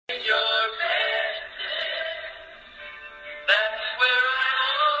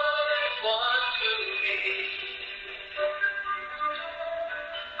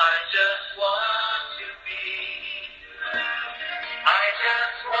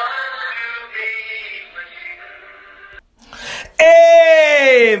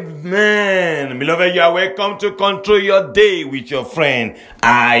Beloved, you are welcome to control your day with your friend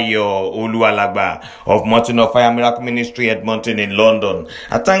Ayo Oluwalagba of Mountain of Fire Miracle Ministry at Mountain in London.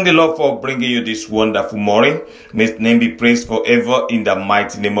 I thank the Lord for bringing you this wonderful morning. May His name be praised forever in the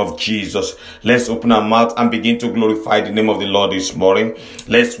mighty name of Jesus. Let's open our mouth and begin to glorify the name of the Lord this morning.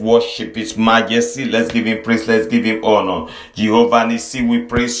 Let's worship His majesty. Let's give Him praise. Let's give Him honor. Jehovah Nissi, we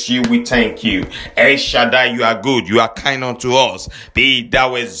praise you. We thank you. El Shaddai, you are good. You are kind unto us. Be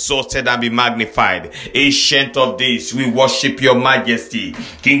thou exalted and be magnified. Ancient of days, we worship your majesty.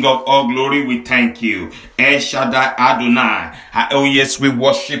 King of all glory, we thank you. El Shaddai Adonai. Oh yes, we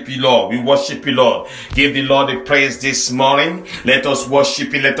worship you, Lord. We worship you, Lord. Give the Lord the praise this morning. Let us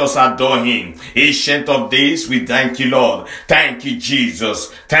worship Him. Let us adore Him. Ancient of days, we thank you, Lord. Thank you,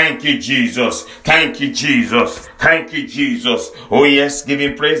 Jesus. Thank you, Jesus. Thank you, Jesus. Thank you, Jesus. Oh yes, give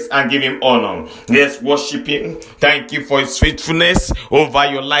Him praise and give Him honor. Let's worship Him. Thank you for His faithfulness over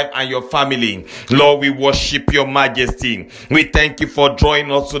your life and your family. Lord, we worship your majesty. We thank you for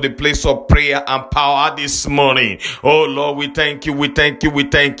drawing us to the place of prayer and power this morning. Oh Lord, we thank you, we thank you, we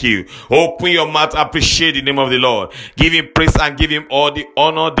thank you. Open your mouth, appreciate the name of the Lord. Give Him praise and give Him all the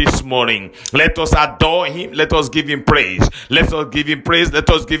honor this morning. Let us adore Him. Let us give Him praise. Let us give Him praise. Let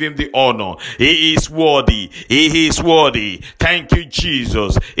us give Him the honor. He is worthy. He is worthy. Thank you,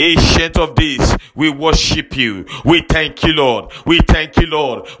 Jesus. Ancient of days, we worship you. We thank you, Lord. We thank you,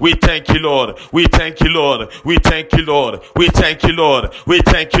 Lord. We thank you, Lord. We thank you, Lord. We thank you, Lord. We thank you, Lord. We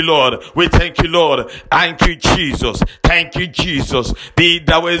thank you, Lord. We thank you, Lord. Thank you, Jesus. Thank you, Jesus. Be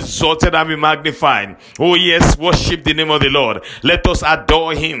thou exalted and be magnified. Oh yes, worship the name of the Lord. Let us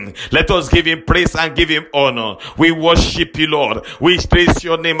adore Him. Let us give Him praise and give Him honor. We worship you, Lord. We praise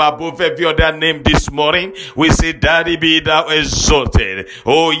your name above every other name this morning. We say, Daddy, be thou exalted.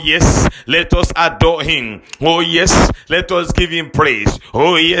 Oh yes, let us adore Him. Oh yes, let us give Him praise.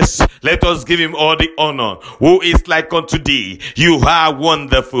 Oh yes, let us give Him all the honor. Who is like unto thee? You are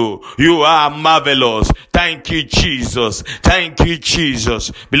wonderful. You are marvelous. Thank you, Jesus. Thank you,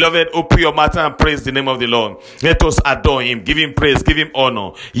 Jesus. Beloved, open your mouth and praise the name of the Lord. Let us adore Him. Give Him praise. Give Him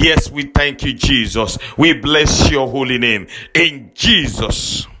honor. Yes, we thank you, Jesus. We bless your holy name. In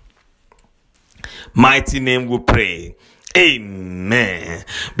Jesus' mighty name we pray. Amen.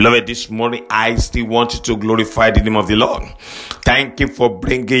 Beloved, this morning I still want you to glorify the name of the Lord. Thank you for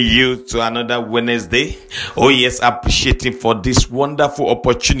bringing you to another Wednesday. Oh yes, appreciate Him for this wonderful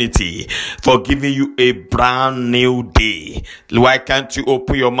opportunity, for giving you a brand new day. Why can't you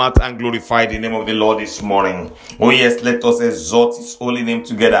open your mouth and glorify the name of the Lord this morning? Oh yes, let us exalt His holy name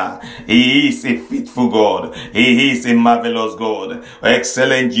together. He is a faithful God. He is a marvelous God.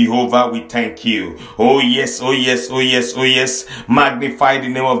 Excellent Jehovah, we thank you. Oh yes, oh yes, oh yes, oh yes. Magnify the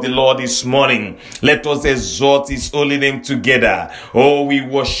name of the Lord this morning. Let us exalt His holy name together. Oh, we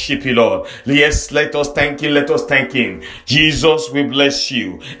worship you, Lord. Yes, let us thank Him. Let us thank Him. Jesus, we bless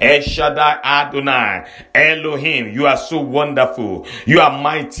you. El Shaddai Adonai. Elohim, you are so wonderful. You are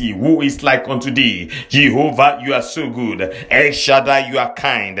mighty. Who is like unto thee? Jehovah, you are so good. El Shaddai, you are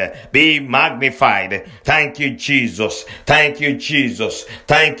kind. Be magnified. Thank you, Jesus. Thank you, Jesus.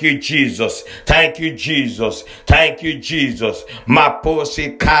 Thank you, Jesus. Thank you, Jesus. Thank you, Jesus.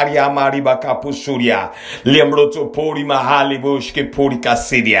 Mapose karia mariba kapusuria. Lemroto pori mahali bushke pori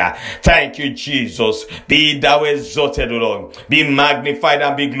kasidia. Thank you, Jesus. Be thou exalted, O Lord. Be magnified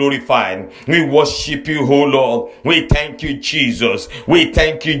and be glorified. We worship you, O Lord. We thank you, Jesus. We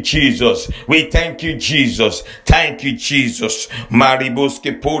thank you, Jesus. We thank you, Jesus. Thank you, Jesus.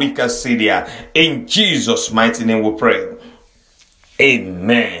 Maribuske pori kasidia. In Jesus' mighty name we pray.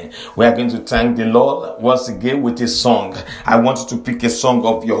 Amen. We are going to thank the Lord once again with a song. I want you to pick a song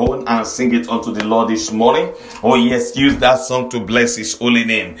of your own and sing it unto the Lord this morning. Oh yes, use that song to bless His holy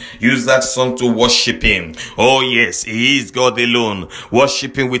name. Use that song to worship Him. Oh yes, He is God alone.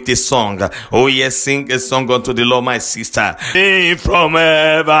 Worship Him with a song. Oh yes, sing a song unto the Lord, my sister. From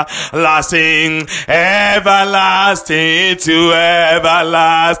everlasting, everlasting to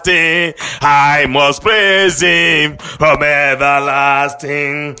everlasting, I must praise Him from everlasting.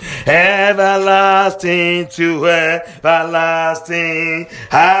 Everlasting to everlasting,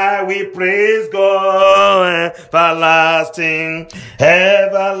 I will praise God. Everlasting,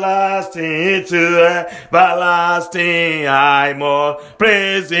 everlasting to everlasting, I must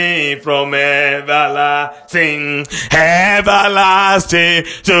praise Him from everlasting, everlasting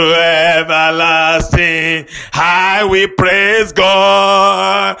to everlasting, I will praise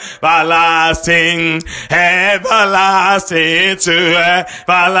God. Everlasting, everlasting to to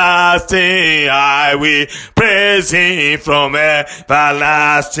everlasting. I will praise him from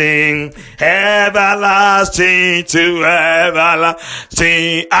everlasting, everlasting to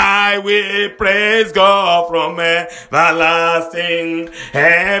everlasting. I will praise God from everlasting,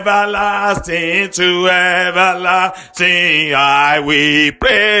 everlasting to everlasting. I will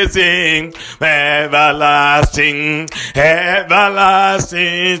praise him everlasting,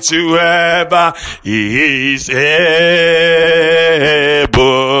 everlasting to ever. He is able,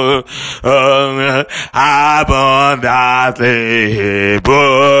 abundantly able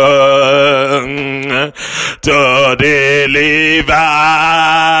to deliver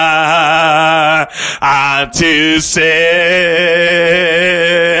and to save.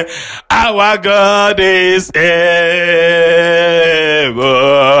 Our God is able,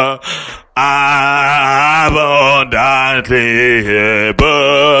 abundantly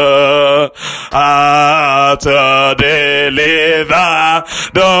able to deliver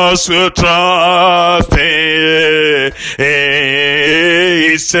those who trust him.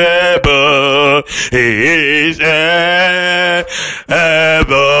 He is able, he is able,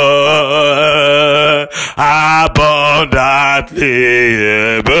 abundantly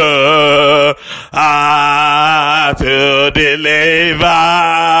able to deliver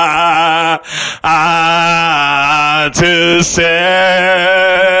and to save.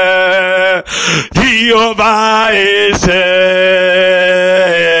 Jehovah is able,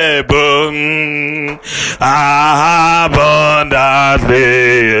 abundantly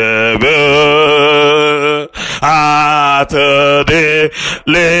able to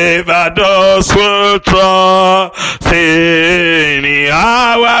deliver those who trust in him.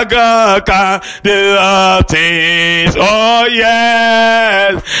 Our God can do all things. Oh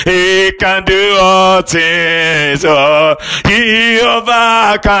yes, he can do all things. Oh,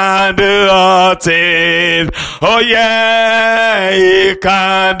 Jehovah can do all things. Oh yeah, he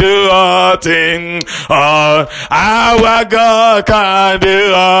can do all things. Oh, our God can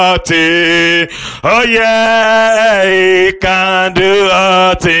do all things. Oh yeah, he can do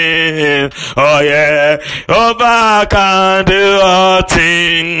all things. Oh yeah, Jehovah can do all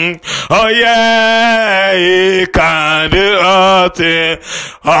things. Oh yeah, he can do all things.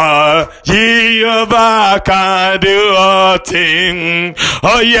 Oh, Jehovah can do all things.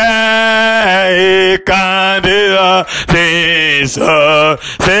 Oh yeah, he can do all things. Oh,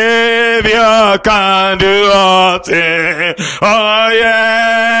 Savior can do all things. Oh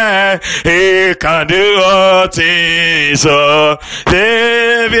yeah, he can do all things. Oh,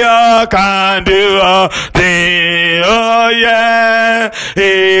 Savior can do all things. Oh yeah,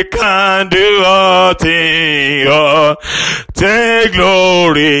 he can do all things. Oh, take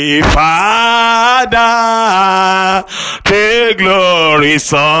glory, Father. Take glory,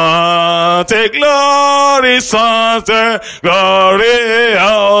 Son. Take glory, Son. Take glory,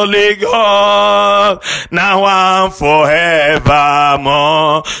 Holy God. Now and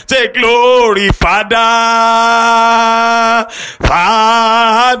forevermore. Take glory, Father.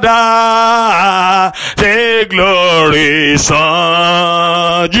 Father. Take glory,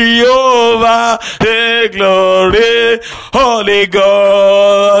 Son. Jehovah. Take glory, Holy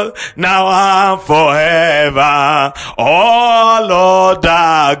God. Now and forever. Oh Lord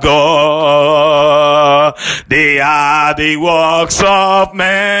our God, they are the works of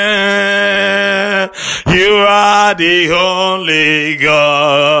man. You are the only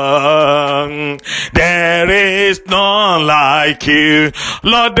God. There is none like you,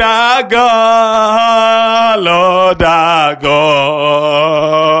 Lord our God, Lord our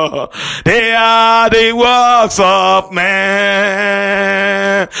God. They are the works of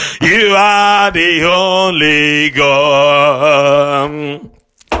man. You are the only God.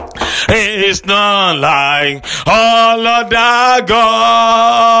 It's not like, oh Lord our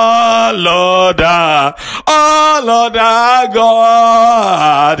God, Lord our, oh Lord our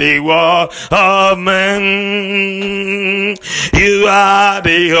God, the work of men. You are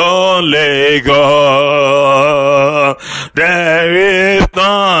the only God. There is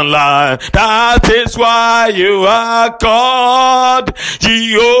none like, that is why you are called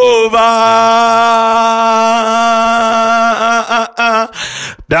Jehovah.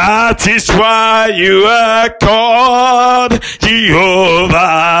 That is why you are called Jehovah.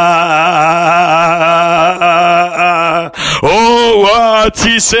 Oh, what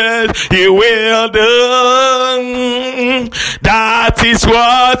he said he will do, that is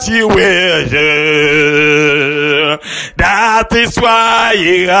what you will do. That is why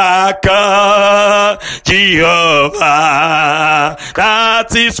you are called Jehovah.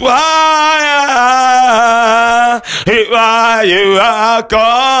 That is why you are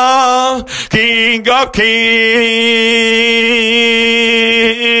called King of kings.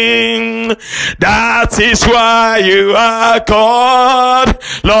 That is why you are called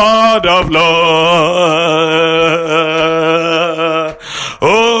Lord of lords.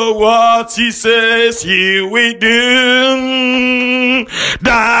 Oh, what he says you will do,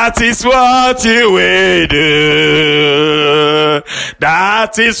 that is what you will do.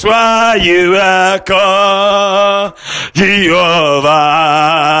 That is why you are called Jehovah.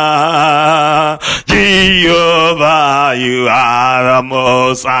 Jehovah, you are the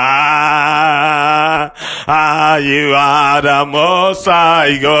Most High. You are the Most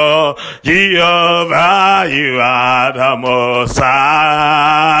High God. Jehovah, you are the Most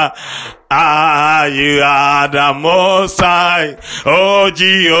High. You are the Most High. Oh,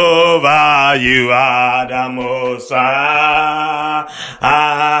 Jehovah, you are the Most High.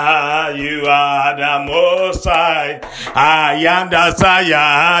 You are the Most High. I am the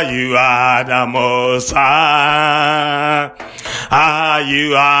Messiah. You are the Most High.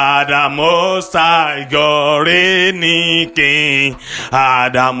 You are the Most High God, reigning King.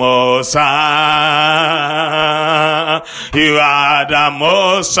 The Most High. You are the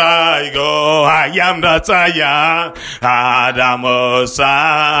Most High God. I am the Messiah. The Most High.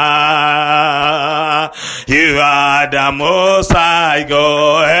 You are the Most High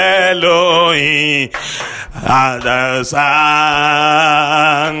God, Elohim. The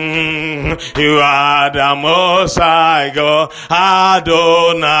Son. You are the Most High God,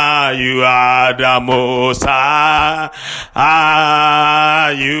 Adonai. You are the Most High.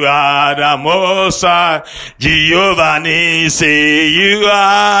 You are the Most High. Jehovah Nissi. You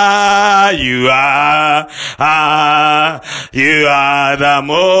are the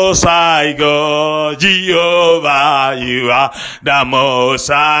Most High God. Jehovah, you are the Most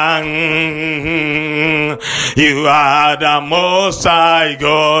High. You are the Most High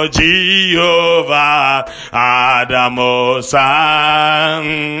God. Jehovah, the Most High.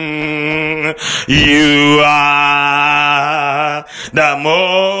 You are the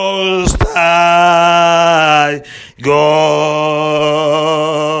Most High God.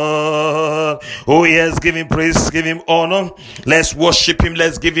 Oh yes, give him praise, give him honor. Let's worship him,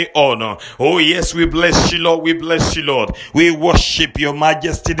 let's give him honor. Oh yes, we bless you, Lord, we bless you, Lord. We worship your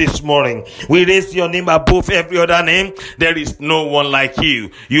majesty this morning. We raise your name above every other name. There is no one like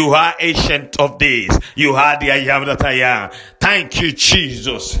you. You are ancient of days. You are the I am that I am. Thank you,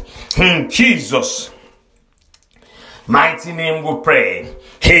 Jesus. Jesus. Mighty name we pray.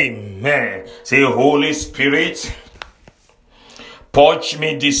 Amen. Say, Holy Spirit, purge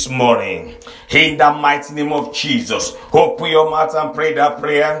me this morning. In the mighty name of Jesus. Open your mouth and pray that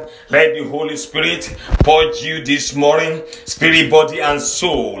prayer. Let the Holy Spirit purge you this morning. Spirit, body, and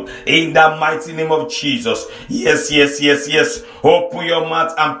soul. In the mighty name of Jesus. Yes, yes, yes, yes. Open your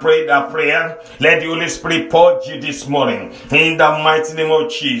mouth and pray that prayer. Let the Holy Spirit purge you this morning. In the mighty name of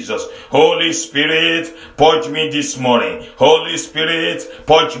Jesus. Holy Spirit, purge me this morning. Holy Spirit,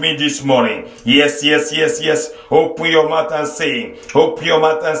 purge me this morning. Yes, yes, yes, yes. Open your mouth and say. Open your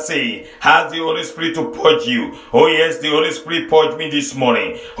mouth and say. Has the Holy Spirit to purge you. Oh yes, the Holy Spirit purge me this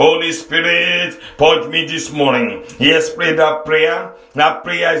morning. Holy Spirit, purge me this morning. Yes, pray that prayer. That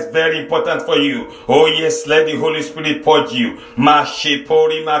prayer is very important for you. Oh yes, let the Holy Spirit purge you.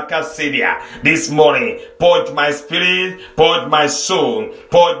 This morning, purge my spirit, purge my soul,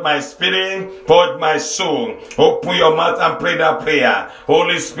 purge my spirit, purge my soul. Open your mouth and pray that prayer.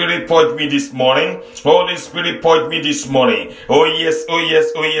 Holy Spirit, purge me this morning. Holy Spirit, purge me this morning. Oh yes, oh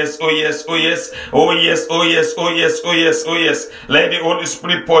yes, oh yes, oh yes, oh yes, oh yes, oh yes, oh yes, oh yes, oh yes. Let the Holy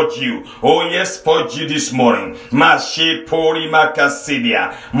Spirit purge you. Oh yes, purge you this morning. Mashe pori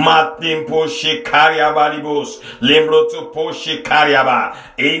makasidia. Matim poshe kariabalibos. Lembroto poshe kariaba.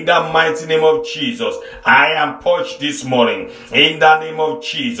 In the mighty name of Jesus, I am purged this morning. In the name of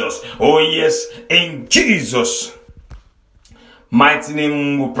Jesus. Oh yes, in Jesus' mighty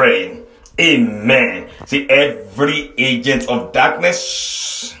name we pray. Amen. See, every agent of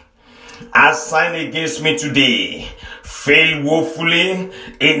darkness assigned against me today, fail woefully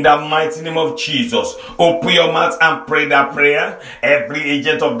in the mighty name of Jesus. Open your mouth and pray that prayer. Every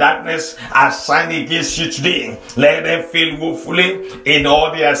agent of darkness assigned against you today, let them fail woefully in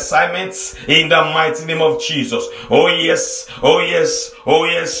all their assignments in the mighty name of Jesus. Oh yes, oh yes, oh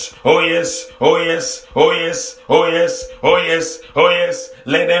yes, oh yes, oh yes, oh yes, oh yes, oh yes, oh yes.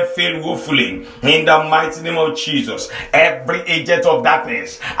 Let them fail woefully in the mighty name of Jesus. Every agent of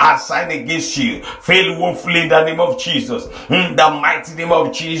darkness assigned against you, fail woefully in the name of Jesus. In the mighty name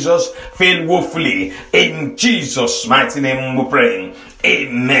of Jesus, fail woefully. In Jesus' mighty name we pray.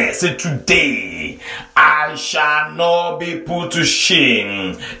 Amen. Say, today I shall not be put to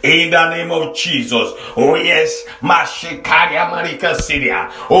shame in the name of Jesus. Oh yes, Mashikaria Marika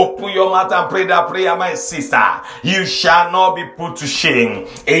Syria. Open your mouth and pray that prayer, my sister. You shall not be put to shame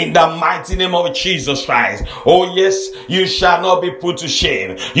in the mighty name of Jesus Christ. Oh yes, you shall not be put to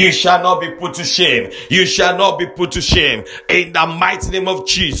shame. You shall not be put to shame. You shall not be put to shame in the mighty name of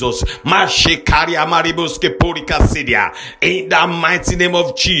Jesus. Mashikaria Maribuske Porika Syria. In the mighty name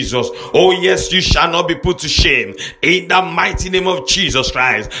of Jesus. Oh yes, you shall not be put to shame in the mighty name of Jesus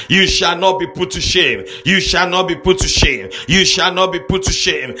Christ. You shall not be put to shame. You shall not be put to shame. You shall not be put to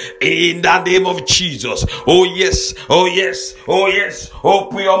shame in the name of Jesus. Oh yes, oh yes, oh yes.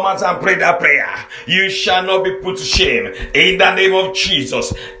 Open your mouth and pray that prayer. You shall not be put to shame in the name of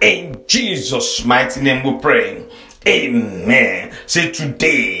Jesus. In Jesus' mighty name we pray. Amen. Say,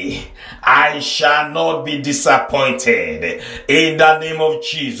 today I shall not be disappointed in the name of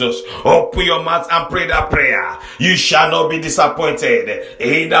Jesus. Open your mouth and pray that prayer. You shall not be disappointed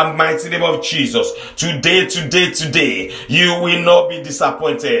in the mighty name of Jesus. Today, you will not be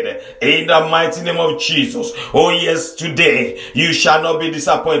disappointed in the mighty name of Jesus. Oh yes, today you shall not be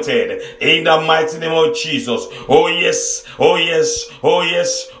disappointed in the mighty name of Jesus. Oh yes, oh yes, oh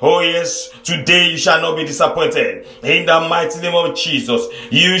yes, oh yes. Today you shall not be disappointed in the mighty name of Jesus.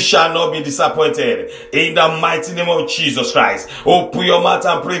 You shall not be disappointed in the mighty name of Jesus Christ. Open your mouth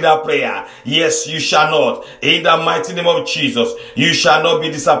and pray that prayer. Yes, you shall not. In the mighty name of Jesus, you shall not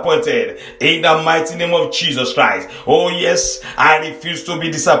be disappointed in the mighty name of Jesus Christ. Oh yes, I refuse to be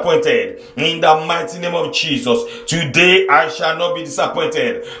disappointed in the mighty name of Jesus. Today I shall not be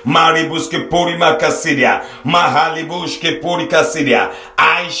disappointed. Maribuske pori makasidia, mahalibushke pori kasidia.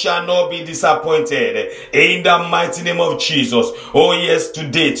 I shall not be disappointed in the mighty name of Jesus. Oh yes,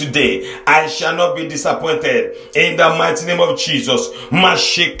 today I shall not be disappointed in the mighty name of Jesus.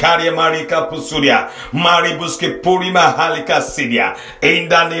 Mashikaria marika pusuria, maribuske puri mahalika sidia. In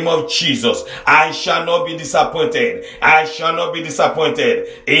the name of Jesus, I shall not be disappointed. I shall not be disappointed.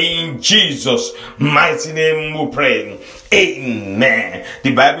 In Jesus' mighty name we pray. Amen.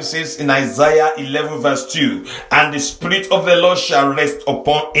 The Bible says in Isaiah 11 verse 2, and the Spirit of the Lord shall rest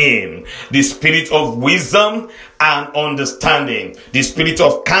upon him, the Spirit of wisdom and understanding, the Spirit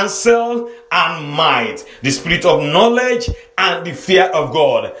of counsel and might, the Spirit of knowledge and the fear of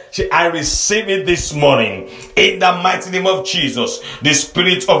God. I receive it this morning in the mighty name of Jesus. The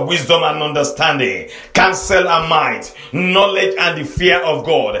Spirit of wisdom and understanding, counsel and might, knowledge and the fear of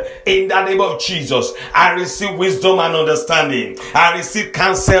God. In the name of Jesus, I receive wisdom and understanding. I receive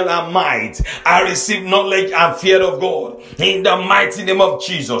counsel and might. I receive knowledge and fear of God. In the mighty name of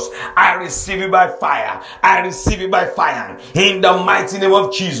Jesus, I receive it by fire. I receive it by fire. In the mighty name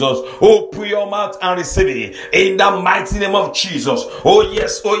of Jesus, open your mouth and receive it. In the mighty name of Jesus. Oh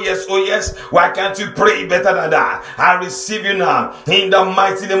yes, oh yes, oh yes. Why can't you pray better than that? I receive you now. In the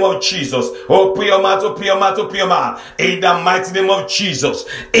mighty name of Jesus. Open your mouth, open your mouth, open your mouth. In the mighty name of Jesus.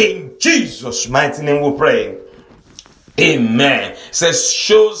 In Jesus' mighty name we pray. Amen. It says,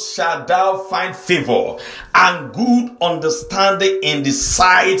 so shall thou find favor and good understanding in the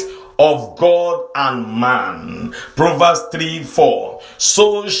sight of God and man. Proverbs 3:4.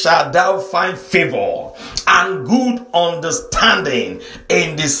 So shall thou find favor and good understanding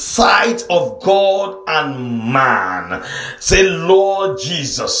in the sight of God and man. Say, Lord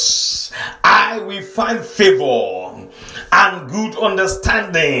Jesus, I will find favor and good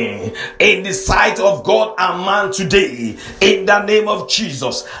understanding in the sight of God and man today. In the name of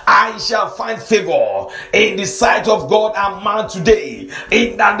Jesus, I shall find favor in the sight of God and man today.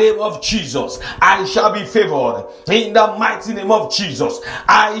 In the name of Jesus, I shall be favored. In the mighty name of Jesus,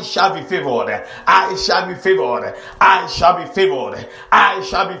 I shall be favored. I shall be favored. I shall be favored. I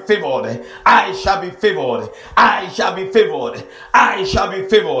shall be favored. I shall be favored. I shall be favored. I shall be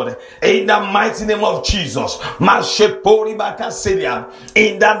favored. In the mighty name of Jesus,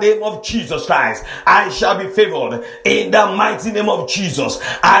 in the name of Jesus Christ, I shall be favored. In the mighty name of Jesus,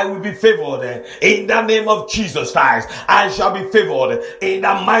 I will be favored. In the name of Jesus Christ, I shall be favored. In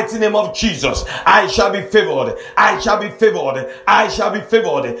the mighty name of Jesus, I shall be favored. I shall be favored. I shall be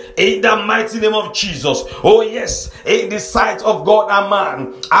favored. In the mighty name of Jesus. Oh yes, in the sight of God and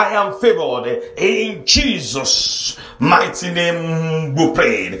man, I am favored. In Jesus' mighty name we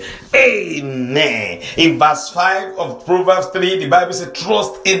prayed. Amen. In verse 5 of Proverbs 3, the Bible says,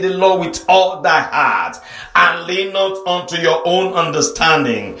 trust in the Lord with all thy heart, and lean not unto your own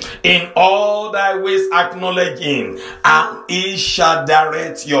understanding. In all thy ways acknowledge him, and he shall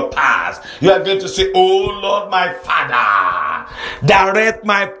direct your paths. You are going to say, oh Lord, my Father, direct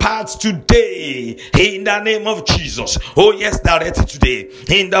my paths today in the name of Jesus. Oh yes, direct it today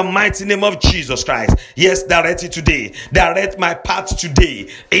in the mighty name of Jesus Christ. Yes, direct it today. Direct my paths today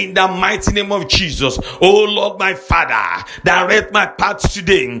in the mighty name of Jesus. Oh Lord, my Father, direct my paths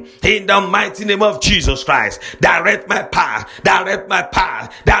today in the mighty name of Jesus Christ. Direct my path, direct my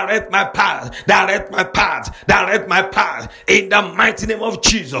path, direct my path, direct my path, direct my path in the mighty name of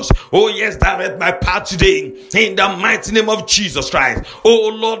Jesus. Oh yes, direct my path today in the mighty name of Jesus Christ. Oh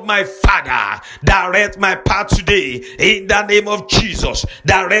Lord, my Father, direct my path today in the name of Jesus.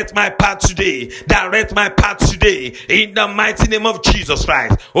 Direct my path today, direct my path today in the mighty name of Jesus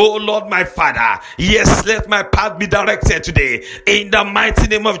Christ. Oh Lord, my Father, yes, let my path be directed today in the mighty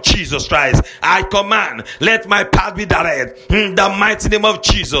name of Jesus Christ. I command, let my path be directed in the mighty name of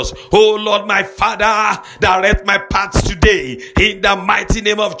Jesus. Oh Lord, my Father, direct my paths today in the mighty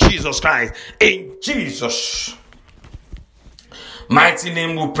name of Jesus Christ. In Jesus' mighty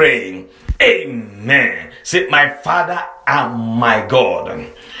name we pray. Amen. Say, my Father and my God,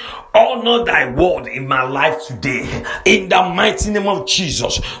 honor thy word in my life today in the mighty name of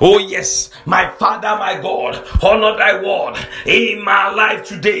Jesus. Oh yes, my Father, my God, honor thy word in my life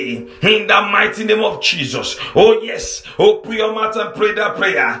today in the mighty name of Jesus. Oh yes, open your mouth and pray that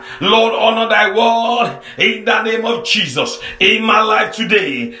prayer. Lord, honor thy word in the name of Jesus in my life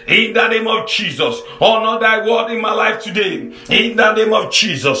today in the name of Jesus. Honor thy word in my life today in the name of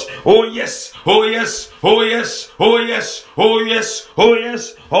Jesus. Oh yes, oh yes, oh yes, oh yes, oh yes, oh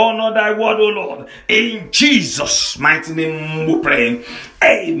yes. Honor thy word, O Lord. In Jesus' mighty name we pray.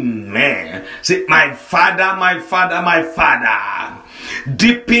 Amen. Say, my Father, my Father, my Father,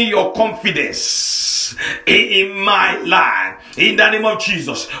 deepen your confidence in my life in the name of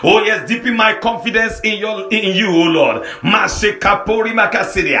Jesus. Oh yes, deepen my confidence in you, O Lord.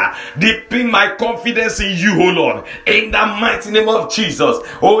 Deepen my confidence in you, O Lord, in the mighty name of Jesus.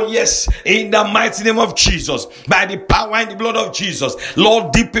 Oh yes, in the mighty name of Jesus, by the power and the blood of Jesus,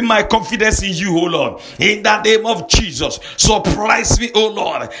 Lord, deepen my confidence in you, O Lord, in the name of Jesus. Surprise me, O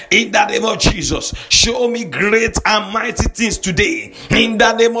Lord, in the name of Jesus. Show me great and mighty things today in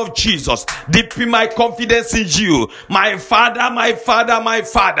the name of Jesus. Deepen my confidence in you, my Father, my Father, my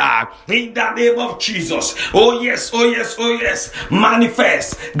Father, in the name of Jesus. Oh yes, oh yes, oh yes.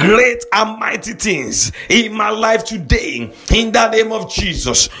 Manifest great and mighty things in my life today in the name of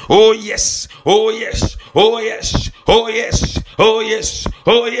Jesus. Oh yes, oh yes, oh yes, oh yes, oh yes,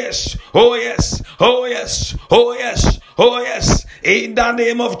 oh yes, oh yes, oh yes, oh yes, oh yes, in the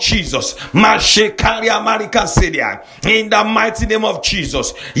name of Jesus. Mashekaria Marika Sedia, in the mighty name of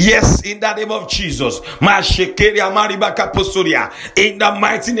Jesus. Yes, in the name of Jesus. Mashekeria Maribaka Postoria, in the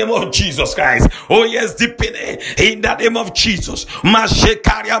mighty name of Jesus Christ. Oh yes, deepen in the name of Jesus.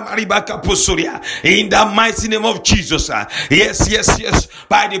 Mashekaria Maribaka Postoria, in the mighty name of Jesus. Yes, yes, yes,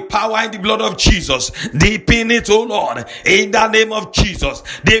 by the power and the blood of Jesus. Deepen it, oh Lord, in the name of Jesus.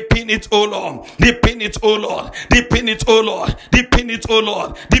 Deepen it, oh Lord. Deepen it, oh Lord. Deepen it, oh Lord. Deepen it, oh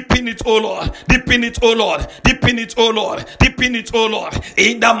Lord. Deepen it, oh Lord. Deepen it, oh Lord. Deepen it, oh Lord. Deepen it, oh Lord.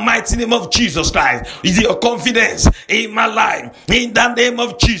 In the mighty name of Jesus Christ. Is your confidence in my life? In the name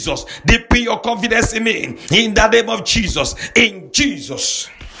of Jesus. Deepen your confidence in me. In the name of Jesus. In Jesus'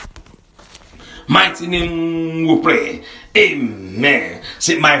 mighty name we pray. Amen.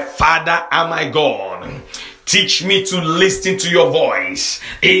 Say, my Father and my God, teach me to listen to your voice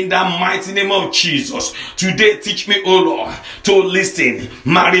in the mighty name of Jesus. Today, teach me, oh Lord, to listen.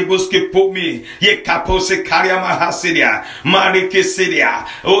 Maribuske Pomi, Ye Kapose Kariama Hasidia, Marike Sidia.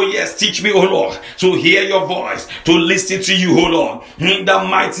 Oh yes, teach me, oh Lord, to hear your voice, to listen to you, oh Lord, in the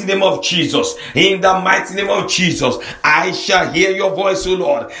mighty name of Jesus. In the mighty name of Jesus, I shall hear your voice, oh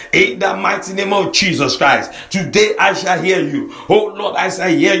Lord, in the mighty name of Jesus Christ. Today, I shall hear you, oh Lord, I shall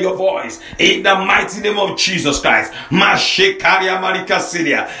hear your voice in the mighty name of Jesus Christ. Mashekaria Marika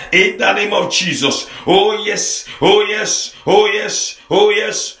Sidia, in the name of Jesus. Oh yes, oh yes, oh yes, oh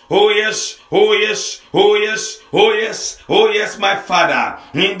yes, oh yes, oh yes, oh yes, oh yes, oh yes, my Father,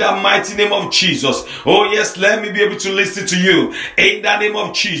 in the mighty name of Jesus. Oh yes, let me be able to listen to you in the name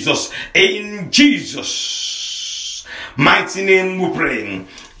of Jesus. In Jesus' mighty name we pray.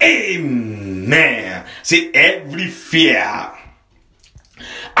 Amen. Say, every fear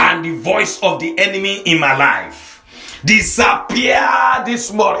and the voice of the enemy in my life, disappear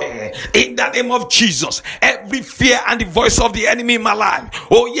this morning in the name of Jesus. Every fear and the voice of the enemy in my life,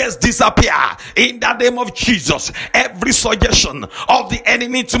 oh yes, disappear in the name of Jesus. Every suggestion of the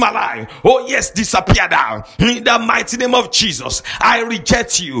enemy to my life, oh yes, disappear now in the mighty name of Jesus. I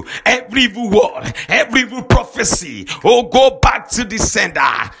reject you. Every evil word, every evil prophecy, oh, go back to the sender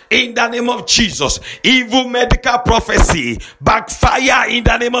in the name of Jesus. Evil medical prophecy, backfire in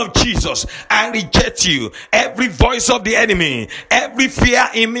the name of Jesus. I reject you. Every voice of the enemy, every fear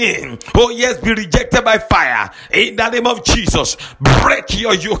in me, oh yes, be rejected by fire in the name of Jesus. Break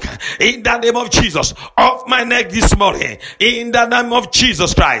your yoke in the name of Jesus off my neck this morning in the name of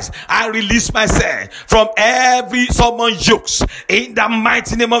Jesus Christ. I release myself from every summon yokes in the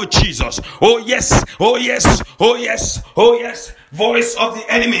mighty name of Jesus. Oh yes, oh yes, oh yes, oh yes. Voice of the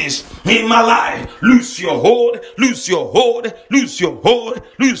enemies in my life, loose your hold, loose your hold, loose your hold,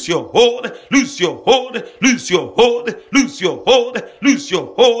 loose your hold, loose your hold, loose your hold, loose your hold, loose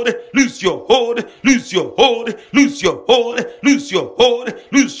your hold, loose your hold, loose your hold, loose your hold, loose your hold,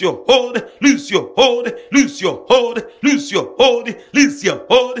 loose your hold, loose your hold, loose your hold, loose your hold, loose your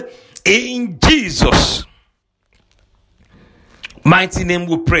hold. In Jesus' mighty name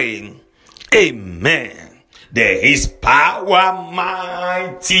we pray. Amen. There is power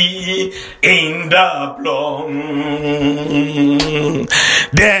mighty in the blood.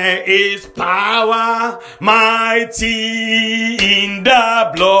 There is power mighty in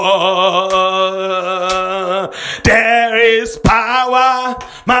the blood. There is power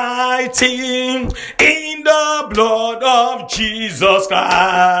mighty in the blood of Jesus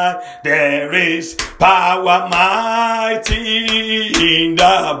Christ. There is power mighty in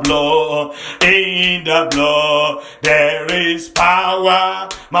the blood, in the blood. There is power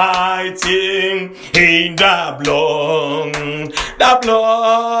mighty in the blood. The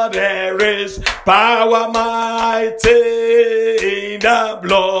blood, there is power mighty in the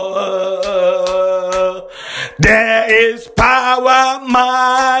blood. There is power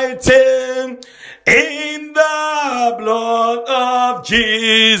mighty in the blood of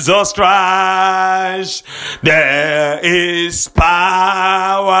Jesus Christ. There is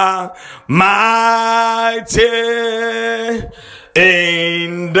power mighty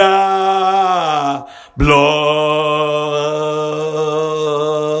in the blood.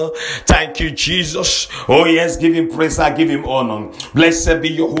 Thank you, Jesus. Oh yes, give him praise, I give him honor. Blessed be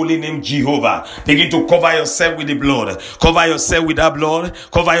your holy name, Jehovah. Begin to cover yourself with the blood. Cover yourself with that blood.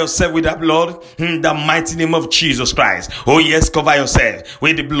 Cover yourself with that blood in the mighty name of Jesus Christ. Oh yes, cover yourself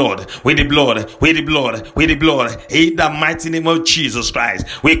with the blood, with the blood, with the blood, with the blood in the mighty name of Jesus Christ.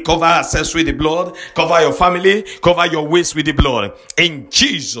 We cover ourselves with the blood. Cover your family. Cover your waist with the blood. In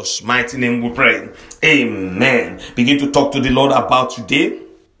Jesus' mighty name we pray. Amen. Begin to talk to the Lord about today.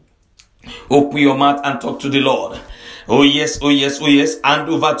 Open your mouth and talk to the Lord. Oh yes, oh yes, oh yes. Hand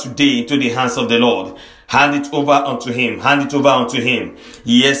over today into the hands of the Lord. Hand it over unto him. Hand it over unto him.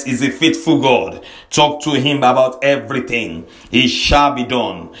 Yes, he's a faithful God. Talk to him about everything. It shall be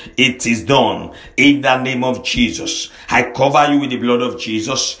done. It is done. In the name of Jesus. I cover you with the blood of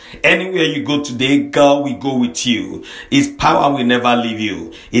Jesus. Anywhere you go today, God will go with you. His power will never leave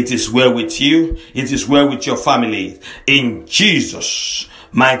you. It is well with you. It is well with your family. In Jesus'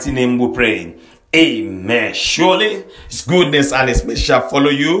 mighty name we pray. Amen. Surely his goodness and his mercy shall follow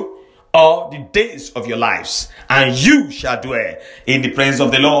you all the days of your lives, and you shall dwell in the presence of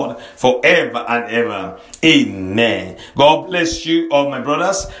the Lord forever and ever. Amen. God bless you, all my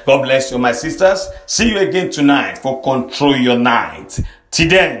brothers. God bless you, my sisters. See you again tonight for Control Your Night. Till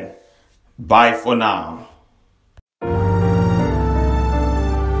then, bye for now.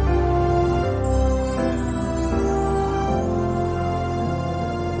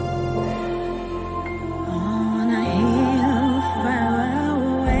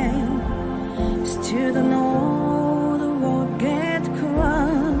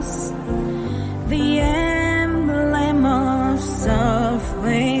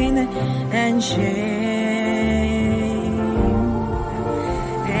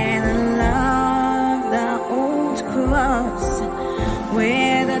 And I love the old cross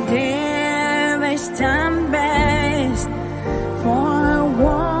where the devil stand best for a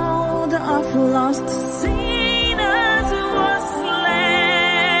world of lost sinners was slain.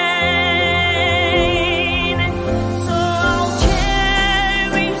 So I'll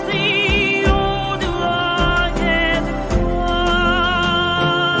cherish the old rugged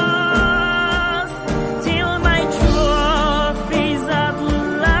cross till my trophies at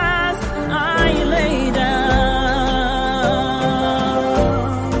last I lay down.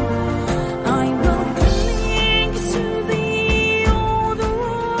 I will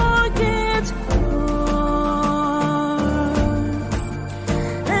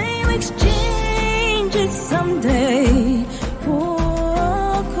someday.